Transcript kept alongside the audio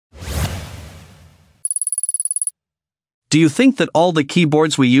Do you think that all the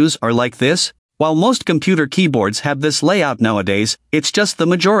keyboards we use are like this? While most computer keyboards have this layout nowadays, it's just the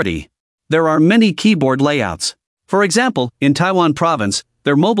majority. There are many keyboard layouts. For example, in Taiwan province,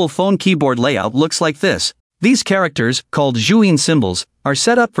 their mobile phone keyboard layout looks like this. These characters, called Zhuyin symbols, are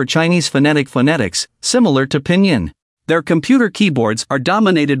set up for Chinese phonetic phonetics, similar to pinyin. Their computer keyboards are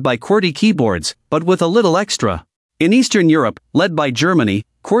dominated by QWERTY keyboards, but with a little extra. In Eastern Europe, led by Germany,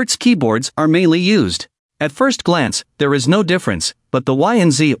 QWERTY keyboards are mainly used. At first glance, there is no difference, but the Y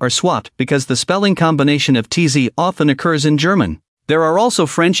and Z are swapped because the spelling combination of TZ often occurs in German. There are also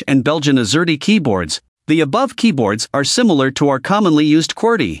French and Belgian AZERTY keyboards. The above keyboards are similar to our commonly used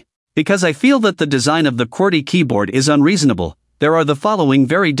QWERTY. Because I feel that the design of the QWERTY keyboard is unreasonable, there are the following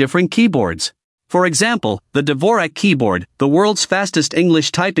very different keyboards. For example, the Dvorak keyboard, the world's fastest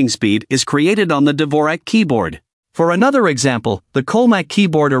English typing speed, is created on the Dvorak keyboard. For another example, the Colmac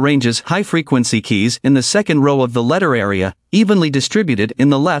keyboard arranges high-frequency keys in the second row of the letter area, evenly distributed in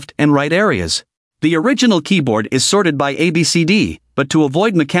the left and right areas. The original keyboard is sorted by ABCD, but to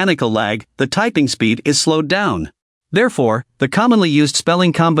avoid mechanical lag, the typing speed is slowed down. Therefore, the commonly used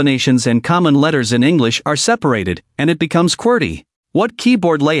spelling combinations and common letters in English are separated, and it becomes QWERTY. What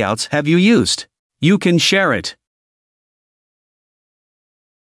keyboard layouts have you used? You can share it.